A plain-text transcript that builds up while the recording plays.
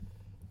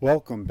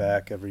Welcome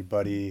back,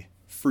 everybody.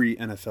 Free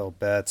NFL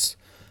bets.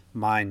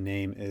 My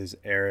name is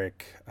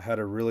Eric. I had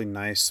a really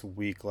nice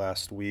week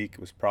last week. It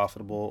was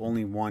profitable.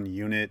 Only one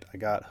unit. I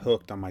got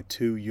hooked on my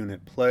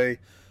 2-unit play,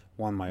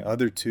 won my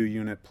other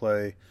 2-unit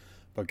play.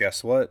 But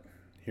guess what?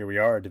 Here we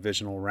are,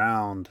 divisional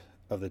round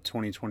of the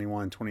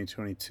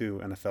 2021-2022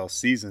 NFL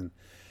season.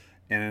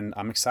 And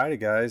I'm excited,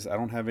 guys. I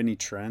don't have any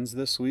trends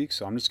this week,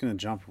 so I'm just going to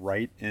jump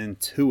right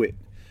into it.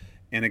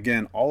 And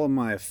again, all of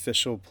my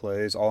official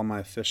plays, all of my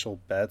official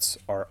bets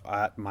are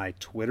at my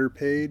Twitter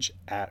page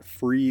at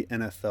Free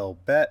NFL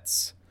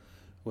Bets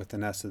with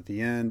an S at the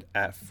end.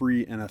 At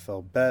Free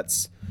NFL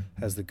Bets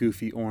has the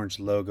goofy orange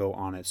logo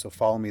on it. So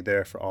follow me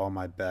there for all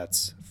my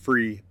bets.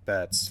 Free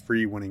bets,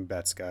 free winning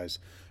bets, guys.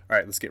 All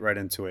right, let's get right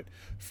into it.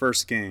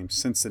 First game,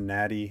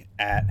 Cincinnati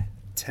at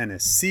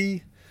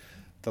Tennessee.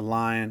 The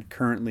line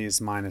currently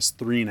is minus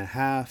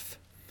 3.5.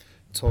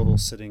 Total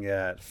sitting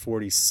at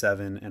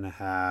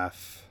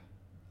 47.5.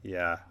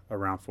 Yeah,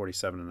 around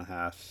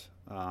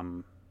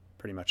 47.5,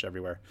 pretty much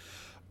everywhere.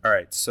 All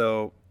right,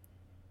 so,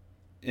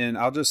 and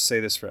I'll just say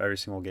this for every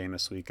single game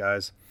this week,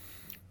 guys.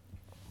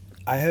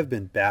 I have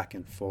been back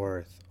and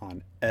forth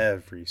on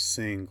every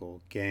single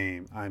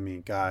game. I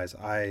mean, guys,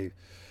 I'm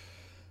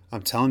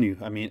telling you,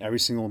 every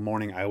single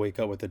morning I wake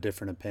up with a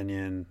different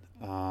opinion.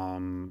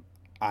 I'm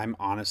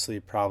honestly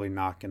probably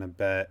not going to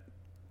bet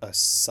a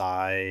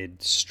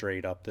side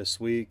straight up this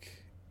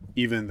week,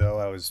 even though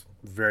I was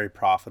very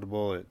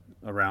profitable at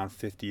around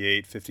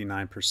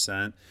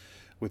 58-59%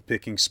 with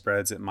picking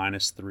spreads at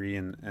 -3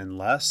 and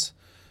less.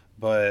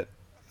 But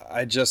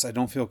I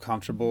don't feel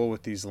comfortable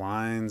with these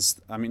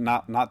lines.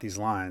 Not these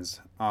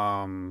lines,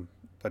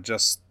 but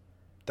just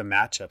the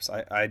matchups.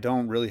 I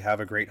don't really have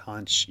a great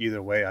hunch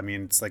either way.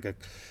 It's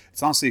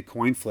honestly a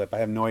coin flip. I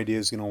have no idea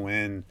who's going to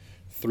win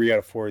 3 out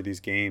of 4 of these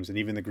games. And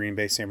even the Green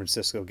Bay San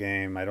Francisco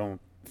game, I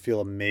don't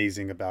feel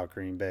amazing about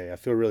Green Bay. I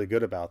feel really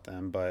good about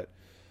them, but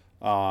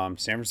San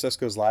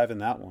Francisco's live in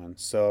that one.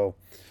 So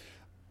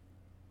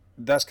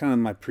that's kind of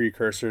my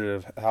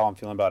precursor to how I'm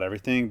feeling about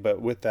everything. But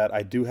with that,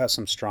 I do have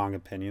some strong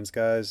opinions,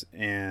 guys,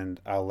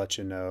 and I'll let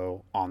you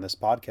know on this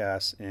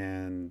podcast.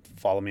 And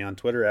follow me on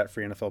Twitter at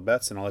Free NFL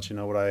Bets, and I'll let you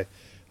know what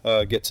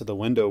I get to the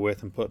window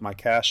with and put my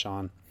cash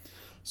on.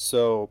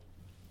 So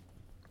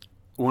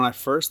when I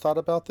first thought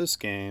about this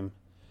game,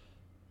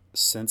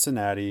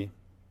 Cincinnati,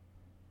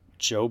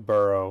 Joe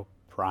Burrow,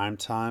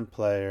 primetime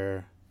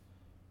player,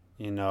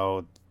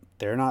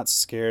 they're not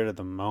scared of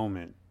the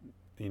moment.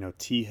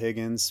 T.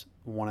 Higgins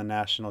won a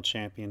national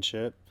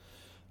championship.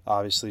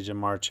 Obviously,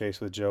 Jamar Chase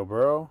with Joe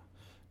Burrow.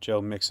 Joe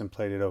Mixon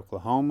played at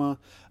Oklahoma.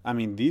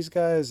 These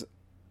guys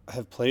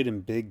have played in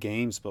big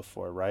games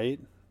before, right?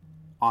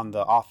 On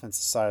the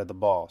offensive side of the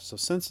ball. So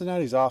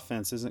Cincinnati's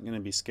offense isn't going to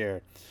be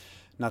scared.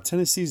 Now,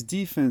 Tennessee's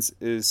defense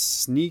is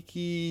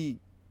sneaky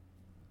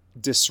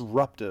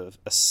disruptive,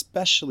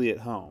 especially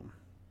at home.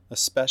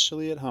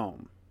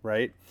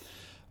 Right?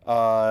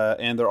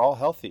 And they're all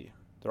healthy.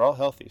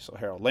 So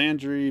Harold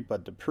Landry,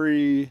 Bud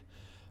Dupree,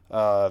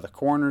 the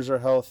corners are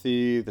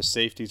healthy. The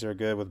safeties are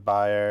good with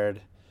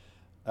Bayard.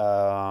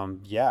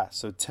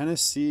 So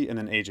Tennessee, and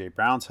then A.J.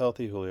 Brown's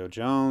healthy, Julio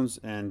Jones,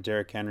 and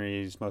Derrick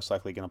Henry is most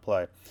likely going to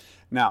play.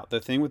 Now,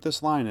 the thing with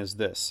this line is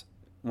this.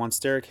 Once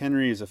Derrick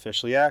Henry is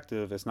officially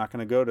active, it's not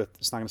going to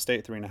stay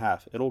at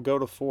 3.5. It'll go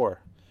to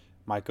 4.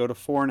 Might go to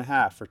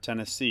 4.5 for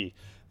Tennessee.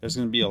 There's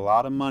going to be a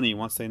lot of money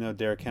once they know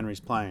Derrick Henry's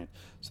playing.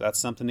 So that's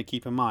something to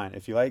keep in mind.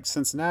 If you like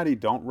Cincinnati,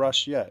 don't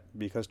rush yet,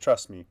 because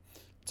trust me,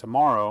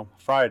 tomorrow,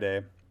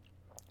 Friday,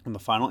 when the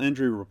final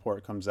injury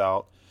report comes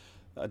out,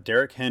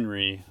 Derrick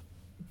Henry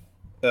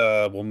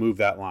will move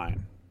that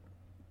line.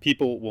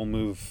 People will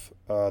move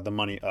the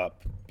money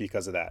up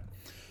because of that.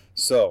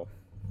 So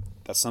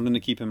that's something to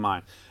keep in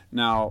mind.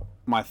 Now,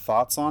 my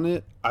thoughts on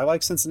it, I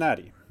like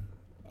Cincinnati.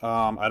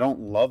 I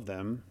don't love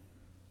them,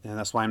 and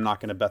that's why I'm not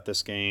going to bet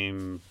this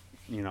game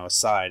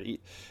aside.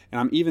 And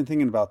I'm even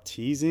thinking about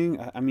teasing.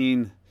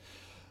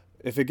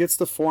 If it gets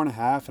to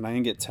 4.5 and I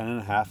can get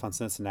 10.5 on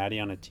Cincinnati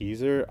on a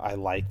teaser, I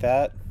like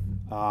that.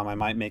 I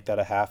might make that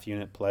a half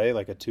unit play,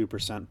 like a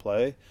 2%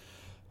 play.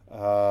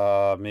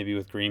 Maybe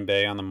with Green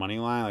Bay on the money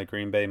line, like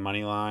Green Bay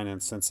money line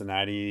and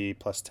Cincinnati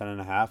plus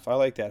 10.5. I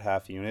like that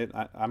half unit.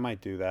 I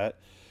might do that.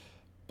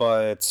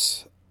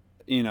 But,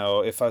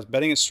 if I was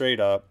betting it straight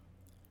up,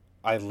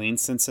 I lean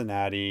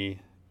Cincinnati.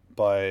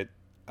 But,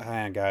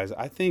 guys,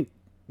 I think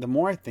the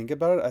more I think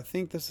about it, I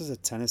think this is a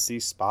Tennessee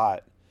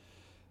spot.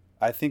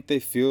 I think they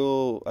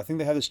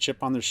have this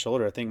chip on their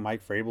shoulder. I think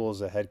Mike Vrabel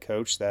is a head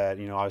coach that,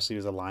 obviously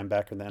was a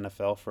linebacker in the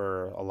NFL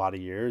for a lot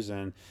of years,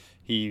 and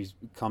he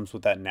comes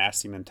with that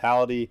nasty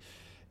mentality.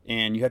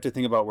 And you have to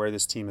think about where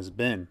this team has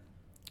been.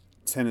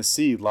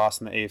 Tennessee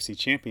lost in the AFC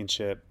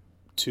Championship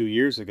 2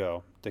 years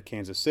ago to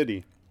Kansas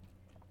City.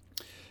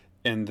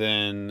 And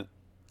then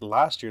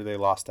last year they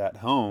lost at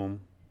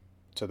home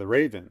to the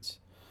Ravens.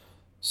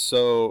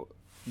 So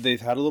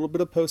they've had a little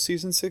bit of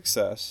postseason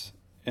success,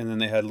 and then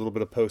they had a little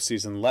bit of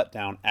postseason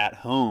letdown at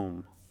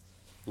home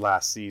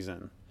last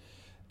season.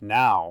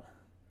 Now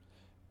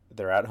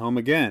they're at home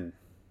again.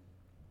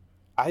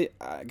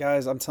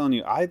 Guys, I'm telling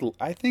you,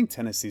 I think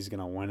Tennessee's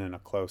gonna win in a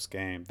close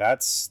game.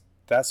 That's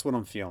what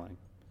I'm feeling.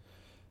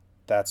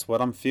 That's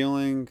what I'm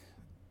feeling.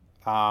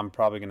 I'm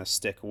probably gonna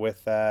stick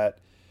with that,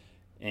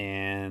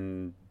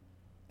 and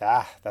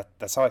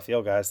that's how I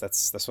feel, guys.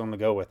 That's what I'm gonna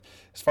go with.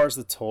 As far as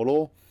the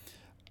total,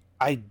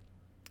 I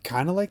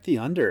kind of like the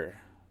under.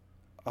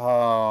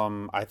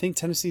 I think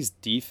Tennessee's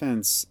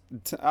defense.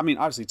 I mean,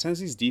 obviously,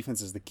 Tennessee's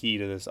defense is the key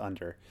to this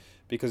under,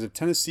 because if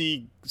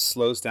Tennessee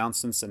slows down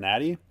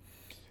Cincinnati,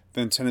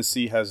 then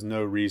Tennessee has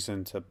no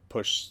reason to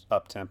push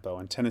up tempo,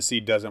 and Tennessee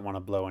doesn't want to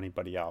blow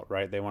anybody out,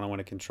 right? They want to win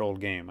a controlled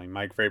game. Like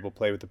Mike Vrabel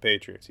played with the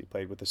Patriots, he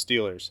played with the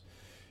Steelers.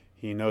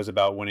 He knows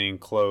about winning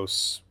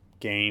close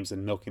games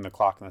and milking the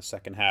clock in the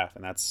second half,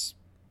 and that's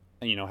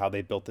how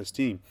they built this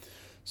team.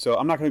 So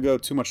I'm not going to go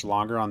too much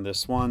longer on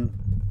this one.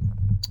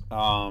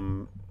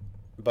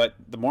 But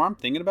the more I'm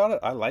thinking about it,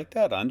 I like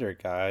that under,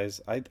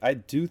 guys. I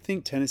do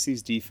think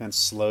Tennessee's defense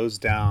slows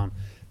down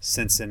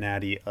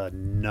Cincinnati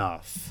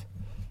enough.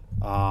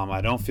 I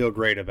don't feel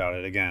great about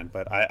it again,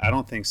 but I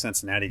don't think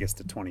Cincinnati gets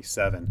to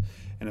 27.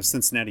 And if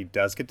Cincinnati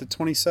does get to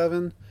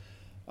 27,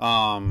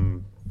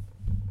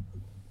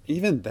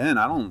 even then,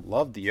 I don't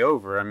love the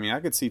over. I mean,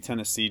 I could see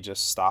Tennessee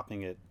just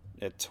stopping it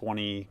at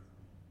 20,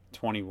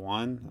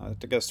 21.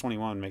 I guess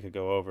 21 would make it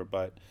go over.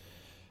 But,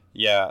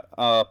 yeah,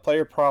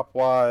 player prop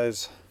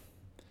wise,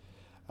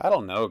 I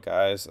don't know,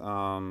 guys.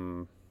 I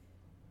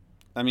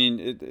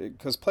mean,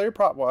 because player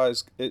prop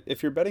wise,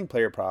 if you're betting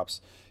player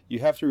props, you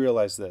have to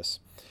realize this.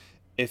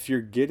 If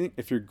you're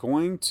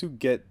going to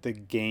get the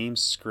game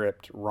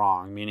script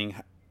wrong, meaning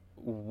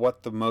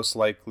what the most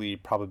likely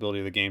probability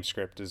of the game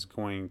script is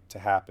going to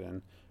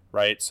happen,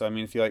 right? So I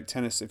mean, if you like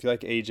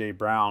AJ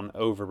Brown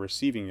over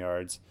receiving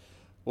yards,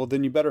 well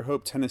then you better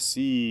hope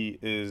Tennessee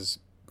is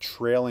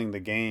trailing the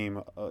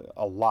game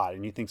a lot,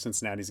 and you think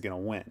Cincinnati's going to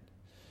win.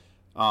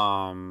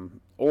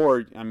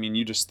 Or I mean,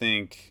 you just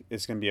think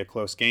it's going to be a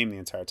close game the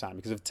entire time,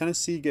 because if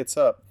Tennessee gets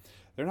up,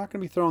 they're not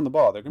going to be throwing the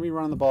ball. They're going to be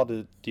running the ball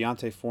to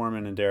Deontay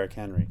Foreman and Derrick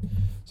Henry.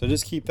 So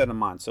just keep that in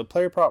mind. So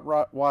player prop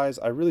wise,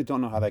 I really don't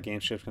know how that game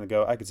script's going to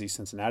go. I could see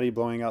Cincinnati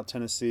blowing out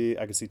Tennessee.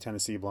 I could see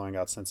Tennessee blowing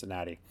out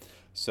Cincinnati.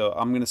 So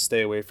I'm going to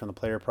stay away from the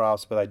player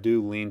props, but I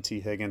do lean T.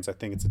 Higgins. I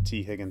think it's a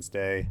T. Higgins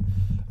day.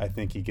 I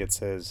think he gets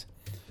his.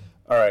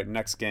 All right,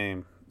 next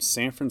game.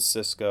 San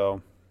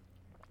Francisco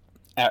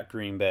at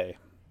Green Bay.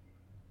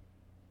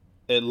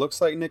 It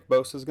looks like Nick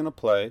Bosa is going to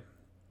play.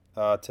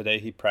 Today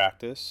he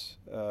practiced,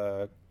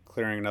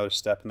 clearing another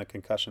step in the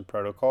concussion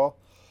protocol.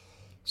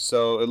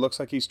 So it looks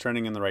like he's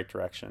trending in the right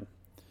direction.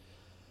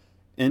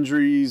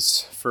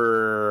 Injuries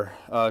for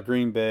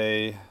Green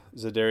Bay.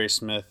 Zadarius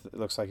Smith, it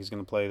looks like he's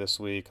going to play this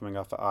week, coming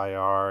off the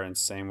IR, and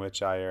same with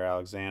Jair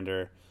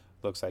Alexander.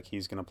 Looks like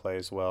he's going to play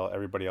as well.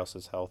 Everybody else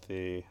is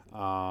healthy.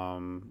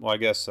 I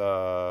guess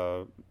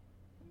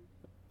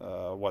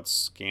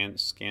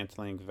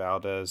Scantling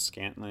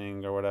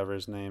or whatever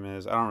his name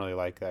is. I don't really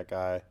like that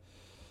guy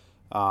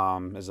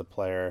as a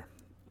player.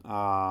 So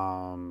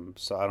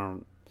I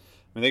don't.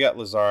 I mean, they got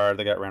Lazard,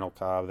 they got Randall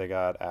Cobb, they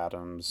got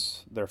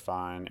Adams. They're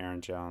fine.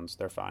 Aaron Jones,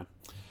 they're fine.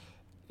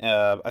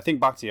 I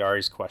think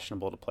Bakhtiari's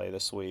questionable to play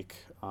this week.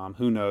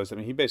 Who knows? I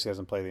mean, he basically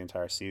hasn't played the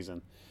entire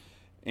season.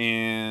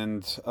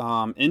 And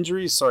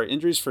injuries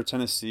for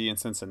Tennessee and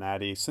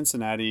Cincinnati.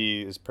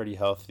 Cincinnati is pretty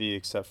healthy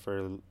except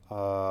for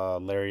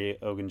Larry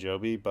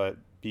Ogunjobi, but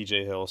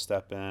B.J. Hill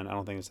step in. I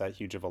don't think it's that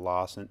huge of a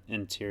loss.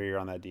 Interior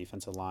on that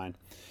defensive line.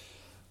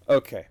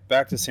 Okay,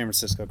 back to San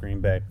Francisco, Green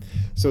Bay.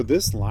 So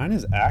this line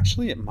is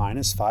actually at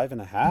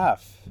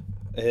 -5.5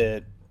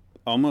 at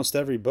almost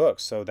every book.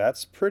 So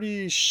that's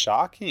pretty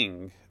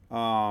shocking.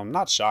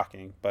 Not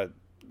shocking, but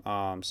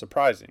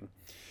surprising.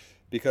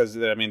 Because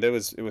I mean, it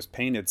was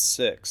painted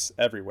 6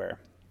 everywhere.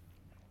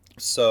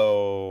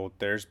 So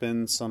there's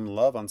been some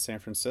love on San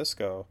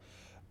Francisco.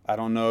 I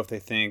don't know if they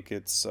think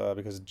it's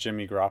because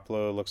Jimmy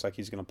Garoppolo looks like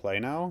he's going to play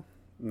now.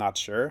 Not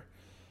sure.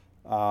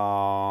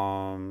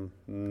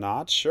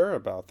 Not sure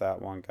about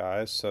that one,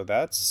 guys. So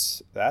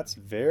that's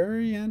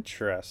very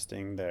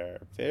interesting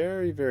there.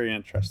 Very, very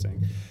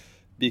interesting.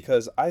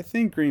 Because I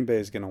think Green Bay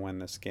is going to win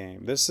this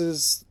game. This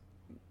is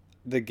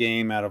the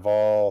game out of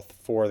all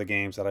 4 of the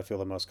games that I feel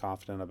the most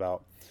confident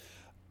about.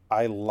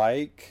 I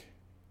like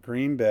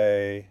Green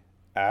Bay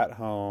at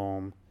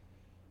home.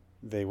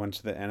 They went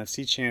to the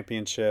NFC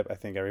Championship. I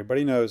think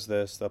everybody knows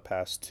this, the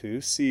past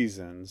 2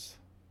 seasons,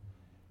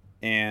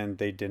 and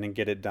they didn't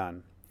get it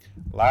done.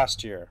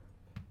 Last year,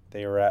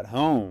 they were at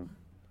home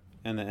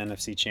in the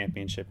NFC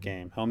Championship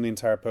game, home the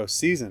entire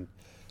postseason.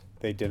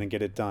 They didn't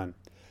get it done.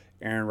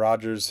 Aaron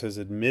Rodgers has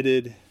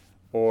admitted,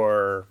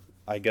 or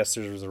I guess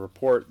there was a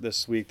report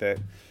this week that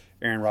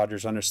Aaron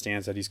Rodgers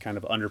understands that he's kind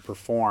of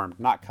underperformed.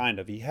 Not kind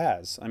of, he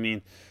has. I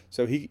mean,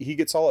 so he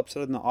gets all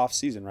upset in the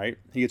offseason, right?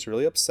 He gets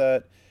really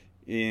upset,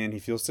 and he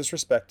feels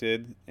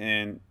disrespected,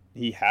 and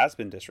he has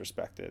been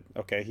disrespected.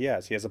 Okay, he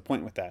has. He has a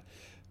point with that.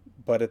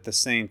 But at the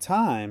same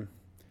time,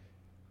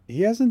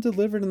 he hasn't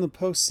delivered in the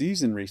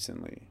postseason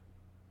recently.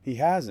 He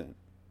hasn't.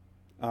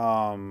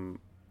 I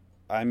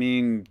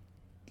mean,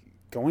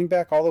 going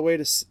back all the way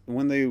to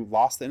when they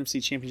lost the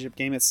NFC Championship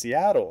game at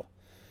Seattle.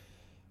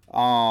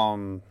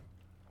 Um,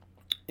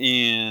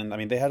 and I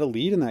mean, they had a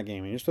lead in that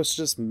game, and you're supposed to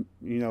just,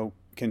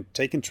 can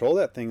take control of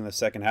that thing in the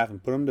second half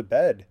and put them to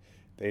bed.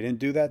 They didn't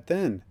do that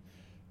then.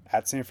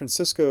 At San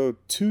Francisco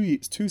two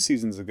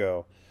seasons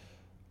ago,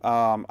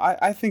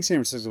 I think San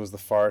Francisco was the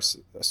far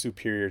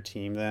superior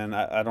team then.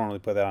 I don't really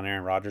put that on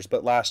Aaron Rodgers,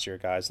 but last year,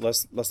 guys,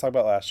 let's talk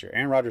about last year.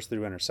 Aaron Rodgers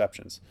threw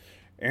interceptions.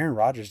 Aaron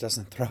Rodgers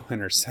doesn't throw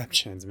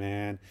interceptions,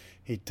 man.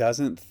 He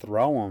doesn't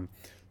throw them.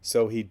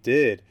 So he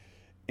did.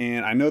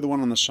 And I know the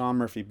one on the Sean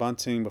Murphy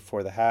Bunting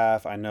before the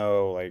half. I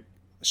know, like,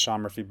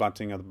 Sean Murphy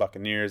Bunting of the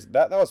Buccaneers.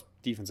 That was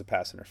defensive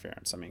pass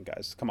interference. I mean,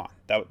 guys, come on.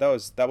 That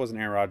wasn't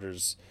Aaron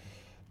Rodgers'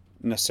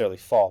 necessarily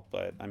fault,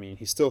 but I mean,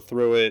 he still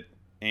threw it.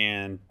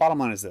 And bottom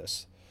line is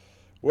this: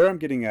 where I'm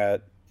getting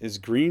at is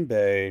Green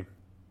Bay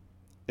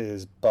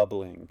is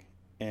bubbling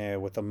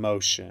with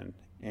emotion,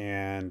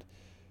 and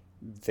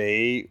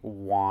they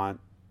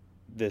want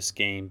this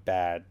game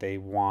bad. They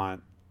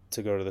want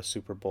to go to the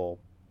Super Bowl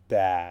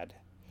bad.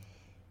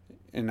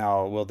 And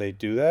now, will they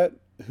do that?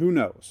 Who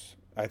knows?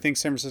 I think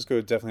San Francisco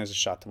definitely has a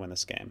shot to win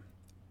this game.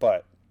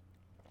 But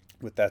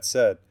with that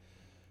said,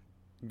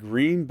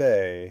 Green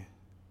Bay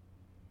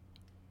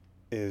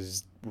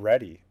is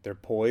ready. They're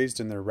poised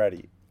and they're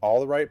ready.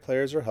 All the right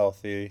players are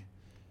healthy.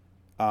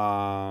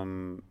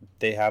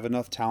 They have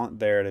enough talent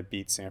there to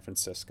beat San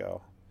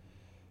Francisco.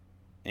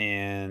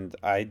 And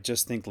I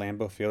just think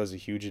Lambeau Field is a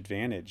huge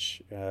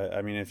advantage.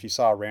 I mean, if you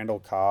saw Randall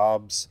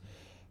Cobb's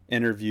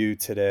interview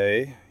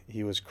today,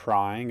 he was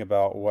crying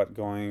about what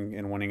going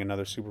and winning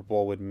another Super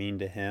Bowl would mean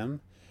to him.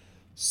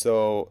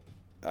 So,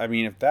 I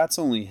mean, if that's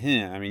only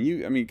him, I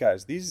mean,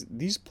 guys,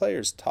 these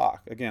players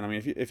talk. Again, I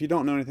mean, if you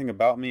don't know anything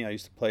about me, I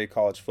used to play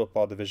college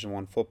football, Division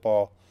I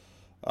football.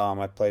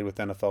 I played with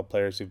NFL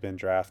players who've been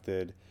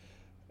drafted,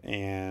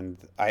 and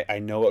I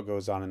know what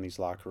goes on in these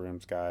locker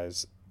rooms,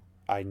 guys.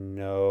 I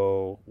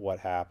know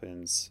what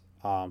happens.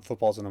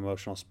 Football's an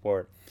emotional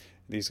sport.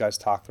 These guys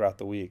talk throughout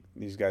the week.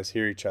 These guys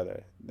hear each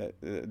other.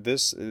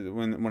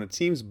 When a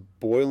team's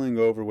boiling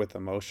over with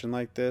emotion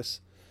like this,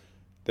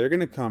 they're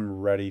going to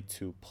come ready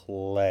to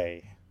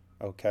play,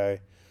 okay?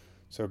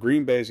 So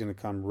Green Bay is going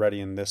to come ready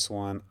in this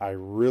one. I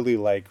really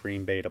like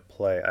Green Bay to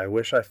play. I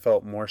wish I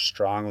felt more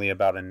strongly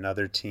about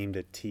another team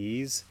to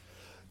tease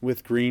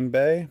with Green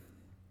Bay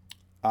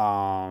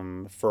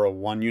for a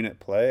one-unit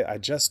play. I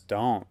just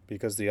don't,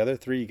 because the other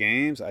three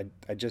games I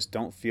just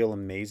don't feel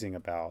amazing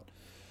about.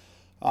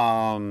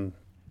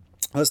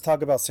 Let's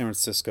talk about San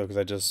Francisco, because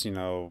I just,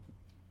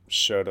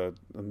 showed an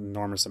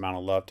enormous amount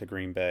of love to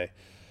Green Bay.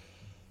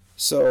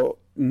 So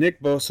Nick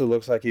Bosa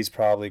looks like he's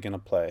probably going to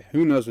play.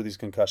 Who knows with these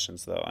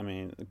concussions, though? I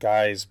mean, the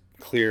guy's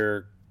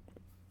clear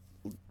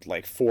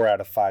like 4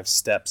 out of 5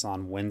 steps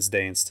on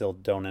Wednesday and still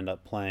don't end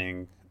up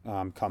playing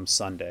come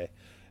Sunday.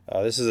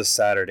 This is a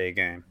Saturday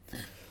game.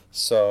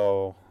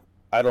 So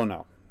I don't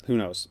know. Who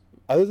knows?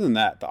 Other than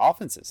that, the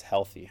offense is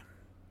healthy.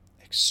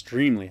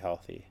 Extremely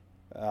healthy.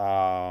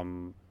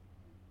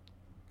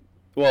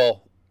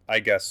 Well, I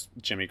guess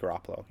Jimmy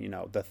Garoppolo,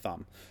 the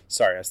thumb.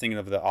 Sorry, I was thinking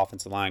of the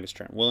offensive line as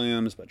Trent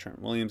Williams, but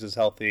Trent Williams is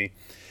healthy.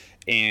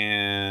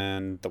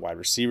 And the wide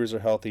receivers are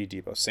healthy.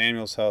 Deebo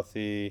Samuel's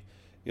healthy.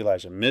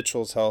 Elijah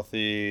Mitchell's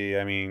healthy.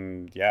 I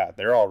mean, yeah,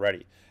 they're all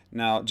ready.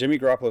 Now, Jimmy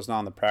Garoppolo's not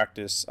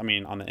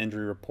on the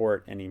injury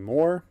report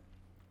anymore.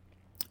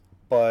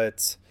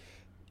 But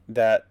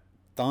that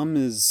thumb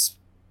has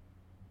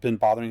been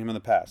bothering him in the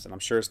past, and I'm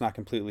sure it's not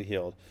completely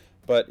healed.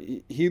 But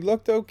he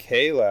looked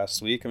okay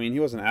last week. I mean, he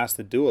wasn't asked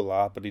to do a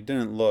lot, but he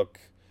didn't look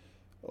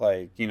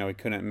like, he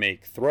couldn't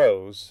make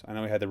throws. I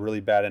know he had the really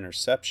bad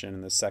interception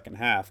in the second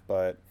half,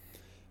 but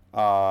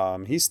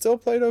he still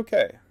played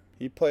okay.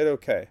 He played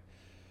okay.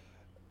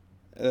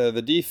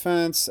 The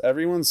defense,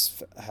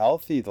 everyone's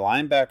healthy. The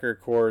linebacker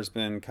core has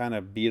been kind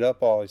of beat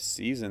up all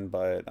season,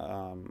 but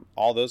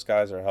all those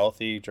guys are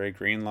healthy. Dre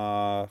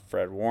Greenlaw,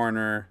 Fred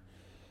Warner,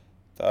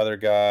 the other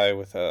guy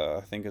with,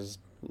 I think his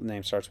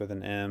name starts with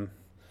an M.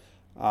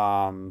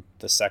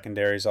 The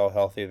secondary's all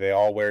healthy. They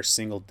all wear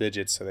single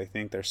digits, so they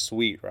think they're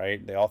sweet,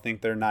 right? They all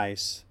think they're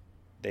nice.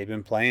 They've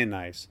been playing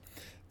nice.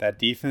 That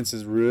defense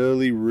is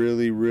really,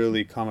 really,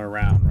 really coming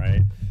around,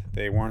 right?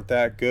 They weren't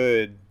that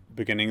good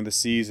beginning of the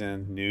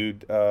season.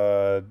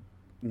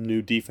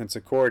 New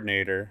defensive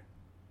coordinator.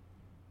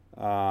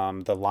 The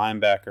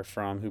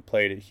linebacker who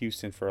played at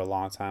Houston for a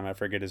long time. I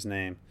forget his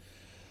name.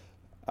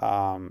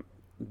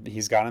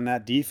 He's gotten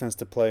that defense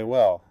to play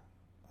well.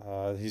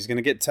 He's going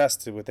to get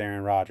tested with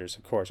Aaron Rodgers.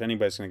 Of course,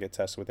 anybody's going to get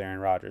tested with Aaron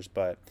Rodgers,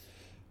 but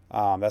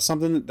that's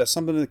something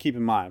to keep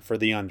in mind for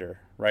the under,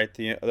 right?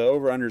 The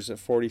over-under is at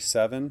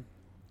 47,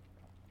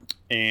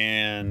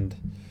 and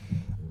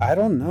I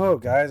don't know,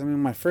 guys. I mean,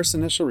 my first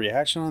initial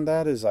reaction on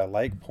that is I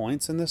like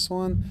points in this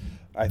one.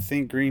 I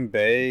think Green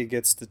Bay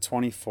gets to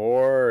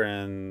 24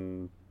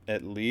 and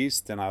at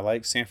least, and I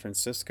like San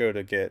Francisco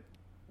to get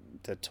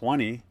to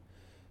 20.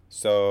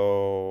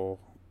 So,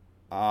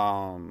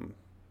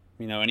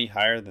 any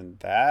higher than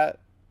that,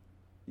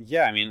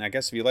 yeah. I mean, I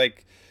guess if you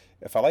like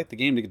if I like the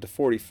game to get to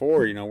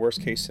 44,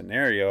 worst case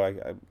scenario,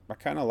 I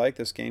kind of like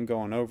this game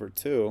going over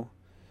too.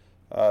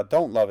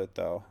 Don't love it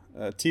though.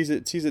 Tease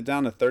it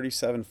down to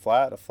 37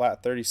 flat, a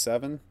flat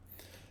 37.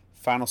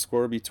 Final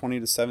score would be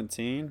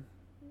 20-17.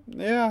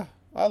 Yeah,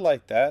 I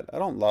like that. I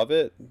don't love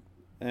it,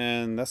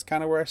 and that's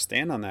kind of where I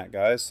stand on that,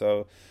 guys.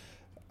 So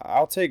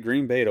I'll take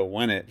Green Bay to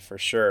win it for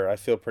sure. I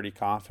feel pretty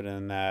confident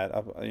in that.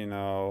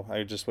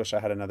 I just wish I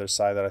had another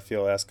side that I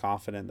feel as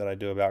confident that I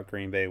do about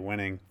Green Bay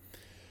winning.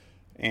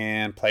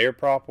 And player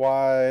prop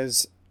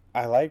wise,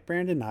 I like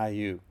Brandon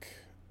Ayuk.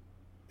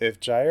 If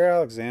Jair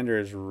Alexander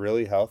is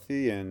really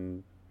healthy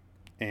and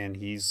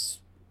he's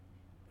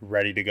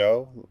ready to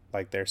go,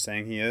 like they're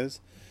saying he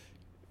is,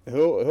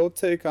 he'll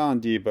take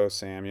on Deebo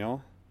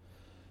Samuel.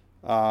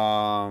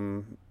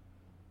 I'm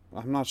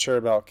not sure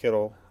about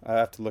Kittle. I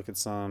have to look at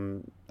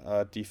some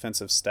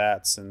defensive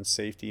stats and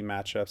safety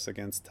matchups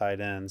against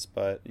tight ends,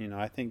 but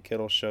I think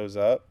Kittle shows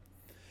up.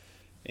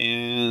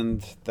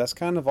 And that's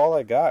kind of all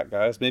I got,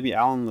 guys. Maybe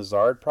Allen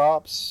Lazard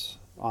props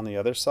on the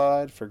other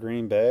side for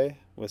Green Bay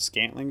with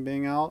Scantling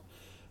being out.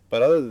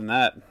 But other than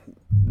that,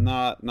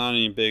 not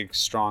any big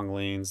strong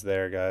leans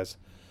there, guys.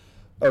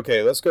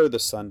 Okay, let's go to the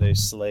Sunday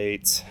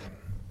slate.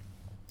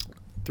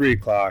 3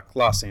 o'clock,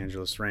 Los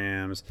Angeles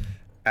Rams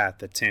at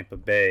the Tampa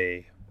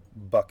Bay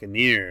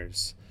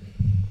Buccaneers.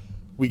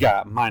 We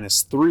got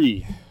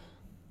 -3.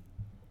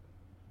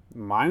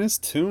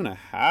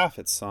 -2.5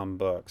 at some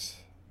books.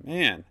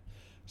 Man,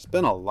 there's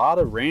been a lot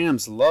of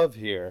Rams love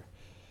here.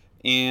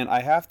 And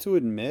I have to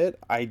admit,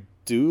 I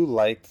do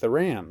like the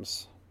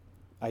Rams.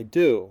 I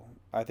do.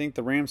 I think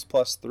the Rams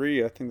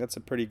 +3, I think that's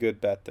a pretty good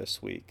bet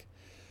this week.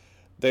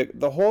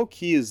 The whole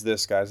key is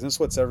this, guys, and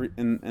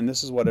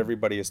this is what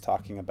everybody is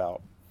talking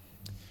about.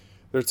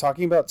 They're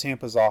talking about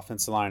Tampa's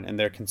offensive line, and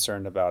they're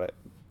concerned about it.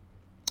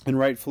 And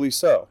rightfully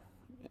so.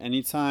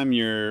 Anytime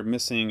you're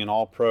missing an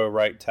all-pro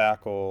right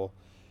tackle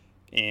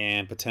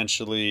and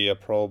potentially a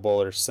Pro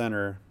Bowler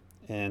center,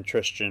 and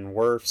Tristan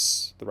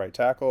Wirfs, the right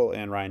tackle,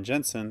 and Ryan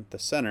Jensen, the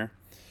center,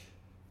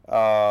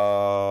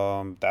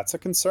 that's a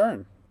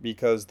concern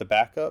because the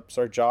backups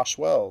are Josh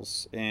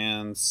Wells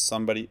and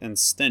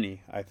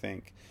Stinnie, I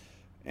think.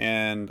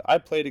 And I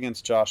played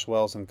against Josh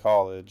Wells in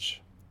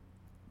college,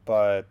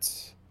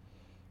 but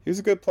he was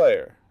a good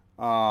player.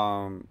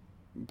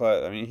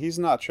 But, I mean, he's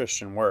not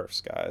Tristan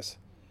Wirfs, guys.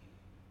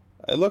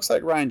 It looks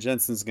like Ryan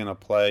Jensen's going to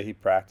play. He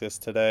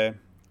practiced today,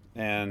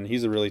 and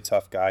he's a really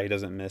tough guy. He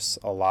doesn't miss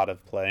a lot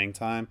of playing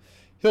time.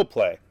 He'll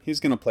play. He's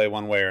going to play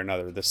one way or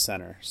another, the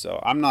center. So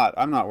I'm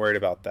not worried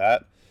about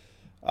that.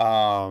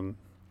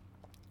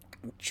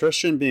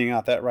 Tristan being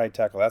out that right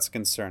tackle, that's a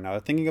concern. Now, they're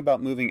thinking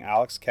about moving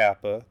Alex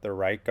Kappa, the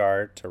right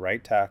guard, to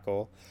right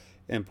tackle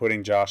and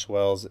putting Josh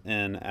Wells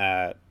in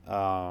at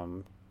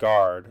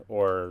guard,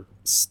 or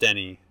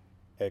Stinnie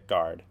at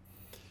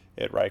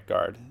right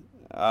guard.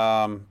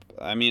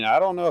 I mean, I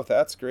don't know if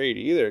that's great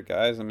either,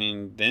 guys. I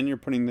mean, then you're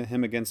putting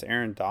him against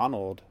Aaron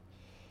Donald.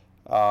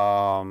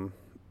 I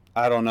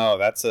don't know.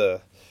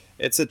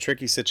 It's a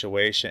tricky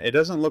situation. It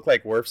doesn't look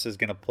like Wirfs is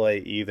going to play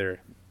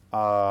either.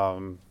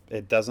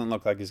 It doesn't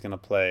look like he's going to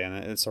play, and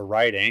it's a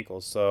right ankle.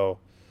 So,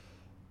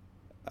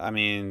 I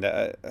mean,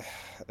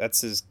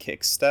 that's his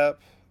kick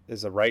step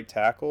is a right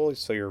tackle.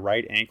 So your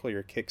right ankle,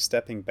 you're kick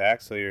stepping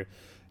back. So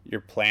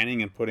you're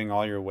planning and putting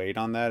all your weight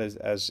on that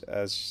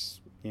as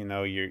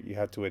you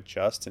have to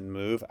adjust and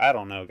move. I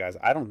don't know, guys.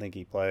 I don't think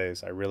he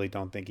plays. I really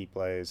don't think he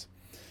plays.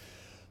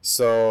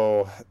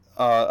 So,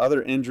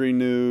 other injury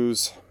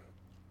news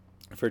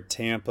for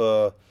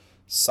Tampa,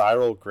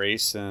 Cyril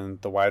Grayson,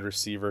 the wide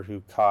receiver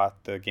who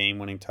caught the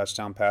game-winning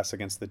touchdown pass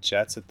against the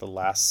Jets at the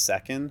last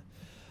second,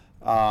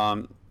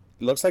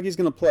 looks like he's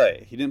going to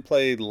play. He didn't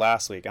play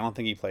last week. I don't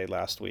think he played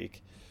last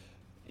week.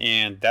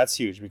 And that's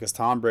huge because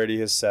Tom Brady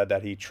has said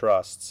that he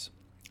trusts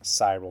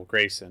Cyril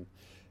Grayson.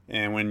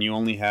 And when you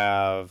only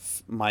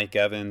have Mike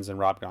Evans and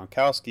Rob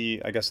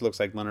Gronkowski, I guess it looks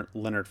like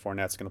Leonard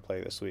Fournette's going to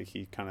play this week.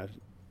 He kind of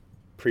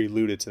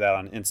preluded to that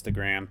on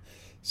Instagram,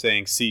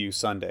 saying, "See you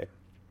Sunday."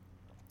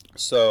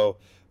 So,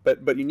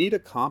 but you need a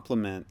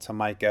compliment to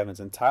Mike Evans,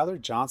 and Tyler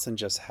Johnson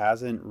just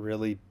hasn't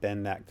really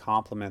been that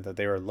compliment that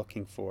they were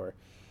looking for.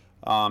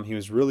 He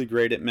was really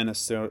great at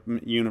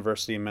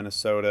University of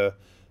Minnesota,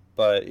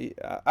 but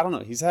I don't know.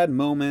 He's had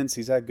moments.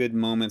 He's had good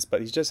moments,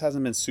 but he just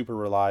hasn't been super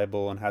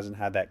reliable and hasn't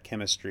had that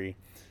chemistry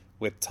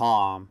with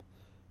Tom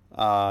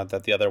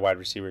that the other wide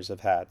receivers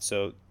have had.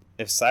 So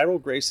if Cyril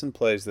Grayson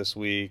plays this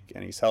week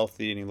and he's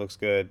healthy and he looks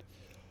good,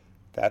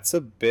 that's a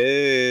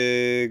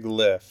big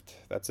lift.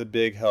 That's a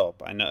big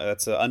help. I know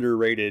that's an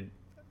underrated,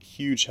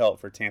 huge help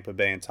for Tampa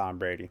Bay and Tom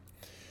Brady.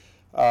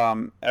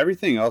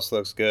 Everything else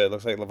looks good.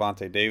 Looks like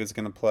Levante David's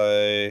going to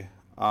play.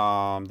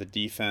 The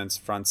defense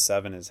front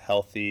seven is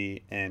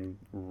healthy and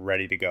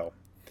ready to go.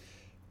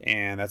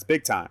 And that's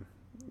big time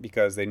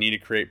because they need to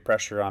create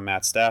pressure on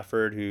Matt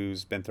Stafford,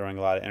 who's been throwing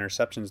a lot of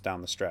interceptions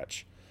down the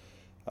stretch.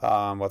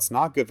 What's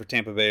not good for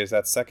Tampa Bay is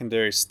that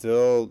secondary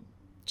still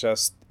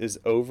just is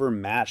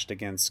overmatched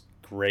against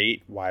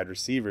great wide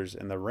receivers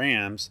in the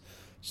Rams.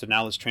 So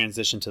now let's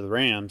transition to the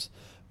Rams.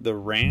 The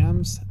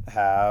Rams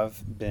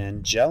have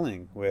been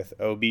gelling with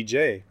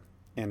OBJ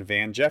and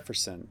Van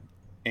Jefferson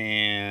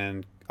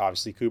and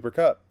obviously Cooper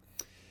Kupp.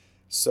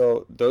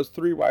 So those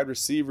three wide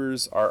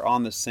receivers are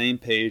on the same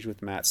page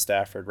with Matt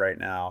Stafford right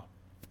now.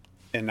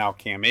 And now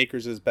Cam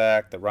Akers is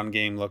back. The run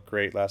game looked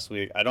great last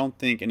week. I don't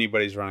think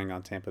anybody's running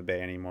on Tampa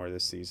Bay anymore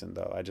this season,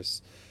 though.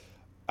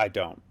 I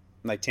don't.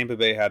 Like, Tampa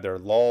Bay had their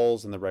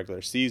lulls in the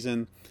regular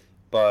season,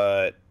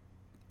 but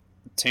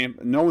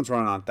no one's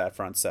running on that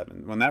front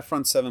seven. When that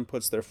front seven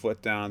puts their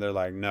foot down, they're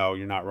like, no,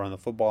 you're not running the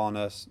football on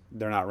us.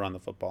 They're not running the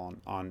football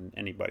on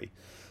anybody.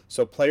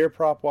 So player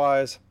prop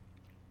wise,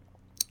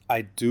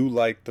 I do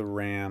like the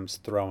Rams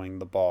throwing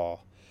the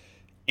ball.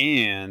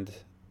 And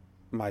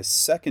my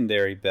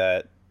secondary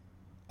bet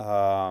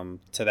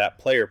to that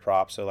player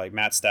prop, so like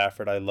Matt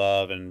Stafford I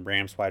love, and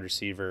Rams wide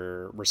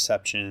receiver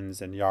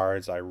receptions and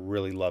yards I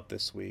really love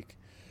this week.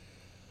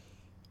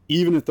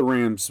 Even if the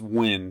Rams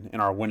win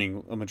and are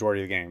winning a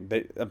majority of the game,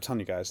 I'm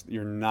telling you guys,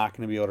 you're not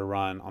going to be able to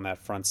run on that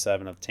front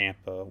seven of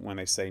Tampa when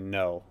they say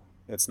no,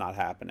 it's not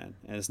happening.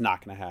 And it's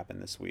not going to happen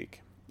this week.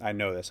 I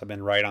know this. I've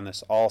been right on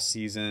this all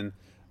season.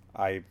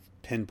 I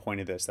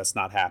pinpointed this. That's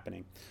not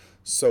happening.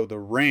 So the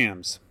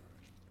Rams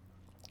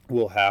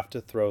will have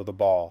to throw the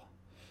ball.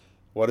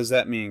 What does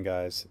that mean,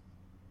 guys?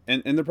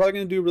 And they're probably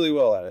going to do really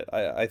well at it.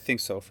 I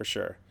think so, for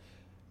sure.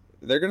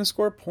 They're going to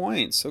score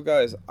points. So,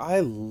 guys, I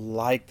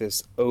like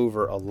this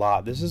over a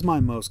lot. This is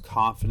my most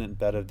confident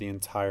bet of the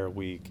entire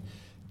week.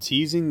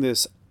 Teasing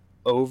this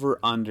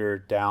over-under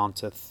down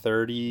to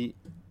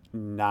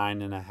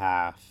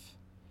 39.5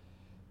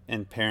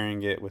 and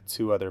pairing it with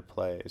two other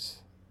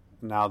plays.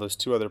 Now, those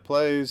two other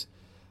plays,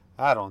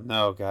 I don't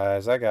know,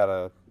 guys. I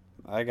gotta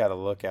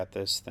look at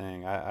this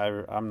thing.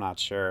 I'm not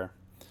sure.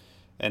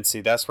 And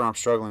see, that's where I'm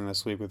struggling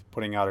this week with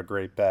putting out a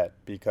great bet,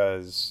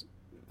 because,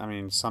 I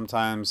mean,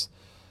 sometimes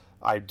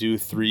I do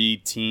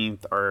 3-leg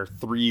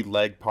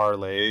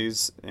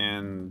parlays,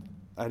 and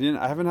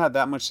I haven't had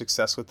that much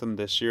success with them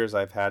this year as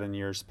I've had in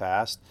years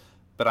past.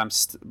 But I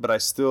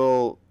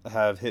still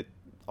have hit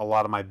a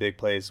lot of my big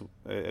plays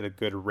at a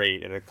good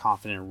rate, at a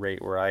confident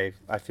rate, where I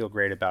feel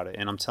great about it.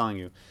 And I'm telling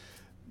you,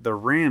 the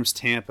Rams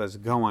Tampa is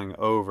going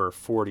over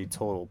 40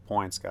 total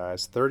points,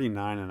 guys.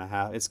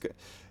 39.5. It's good.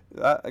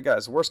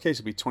 Guys, worst case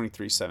would be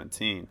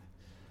 23-17.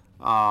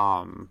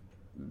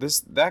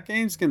 That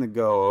game's gonna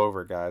go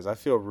over, guys. I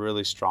feel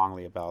really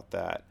strongly about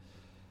that.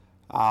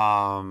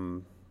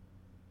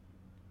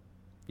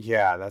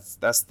 Yeah,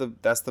 that's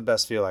the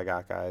best feel I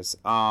got, guys.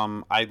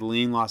 I'd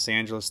lean Los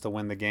Angeles to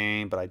win the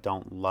game, but I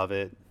don't love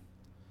it.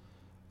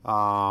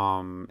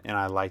 And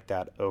I like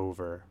that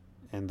over.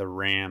 And the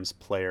Rams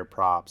player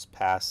props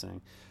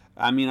passing.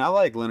 I mean, I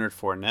like Leonard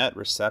Fournette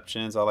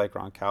receptions. I like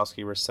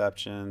Gronkowski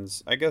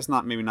receptions. I guess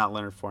maybe not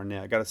Leonard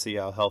Fournette. I got to see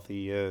how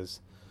healthy he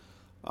is.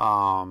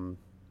 But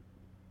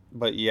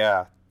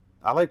yeah,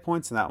 I like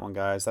points in that one,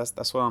 guys.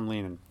 That's what I'm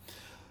leaning.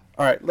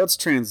 All right, let's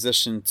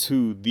transition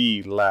to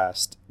the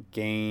last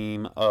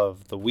game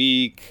of the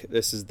week.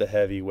 This is the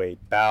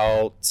heavyweight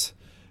bout.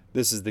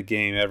 This is the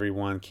game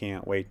everyone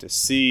can't wait to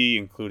see,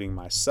 including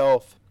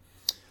myself.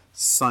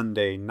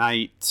 Sunday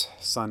night,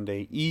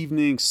 Sunday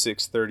evening,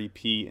 6:30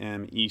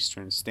 p.m.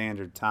 Eastern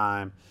Standard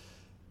Time.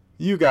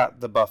 You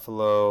got the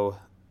Buffalo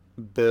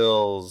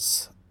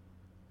Bills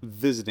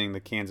visiting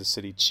the Kansas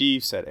City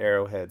Chiefs at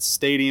Arrowhead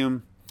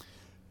Stadium.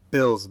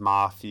 Bills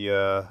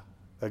Mafia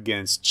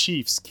against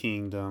Chiefs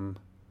Kingdom.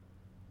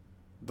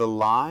 The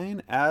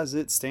line, as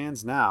it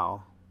stands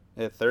now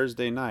at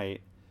Thursday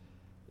night,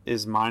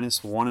 is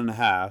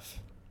 -1.5,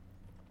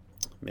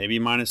 maybe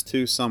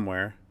 -2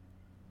 somewhere,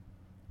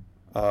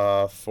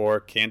 for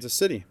Kansas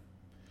City.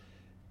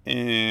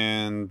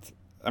 And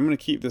I'm going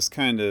to keep this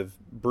kind of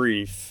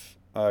brief,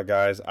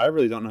 guys. I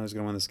really don't know who's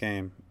going to win this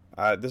game.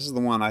 This is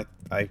the one I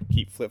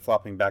keep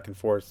flip-flopping back and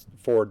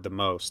forward the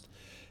most.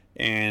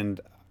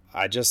 And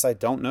I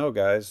don't know,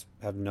 guys.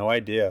 I have no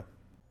idea.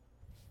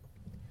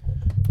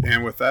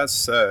 And with that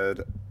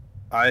said,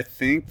 I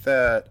think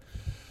that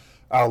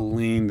I'll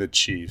lean the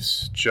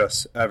Chiefs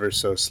just ever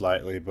so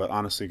slightly. But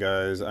honestly,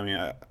 guys, I mean,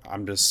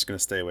 I'm just going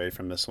to stay away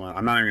from this one.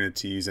 I'm not even going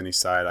to tease any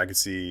side. I could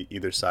see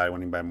either side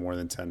winning by more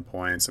than 10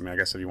 points. I mean, I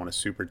guess if you want to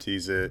super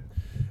tease it,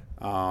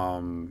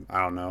 I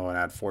don't know, and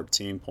add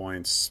 14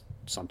 points,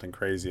 something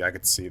crazy, I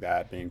could see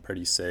that being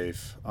pretty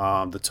safe.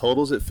 The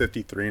total's at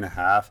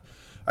 53.5.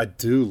 I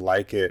do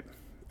like it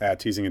at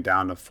teasing it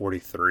down to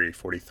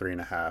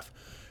 43.5.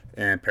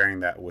 And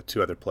pairing that with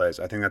two other plays.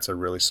 I think that's a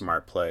really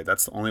smart play.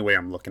 That's the only way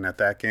I'm looking at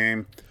that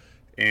game.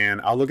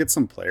 And I'll look at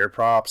some player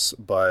props,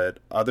 but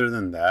other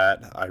than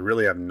that, I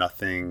really have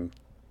nothing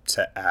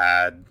to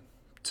add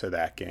to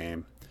that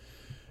game.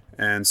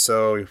 And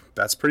so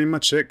that's pretty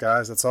much it,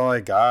 guys. That's all I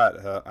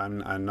got. I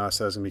know I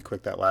said it was going to be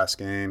quick that last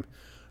game.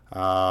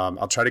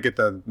 I'll try to get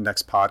the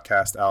next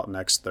podcast out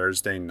next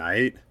Thursday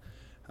night,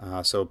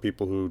 so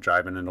people who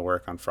driving into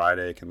work on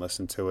Friday can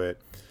listen to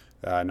it.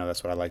 I know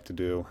that's what I like to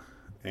do.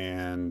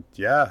 And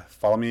yeah,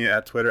 follow me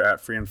at Twitter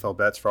at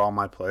FreeNFLBets for all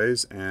my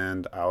plays,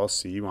 and I will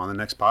see you on the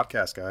next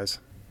podcast, guys.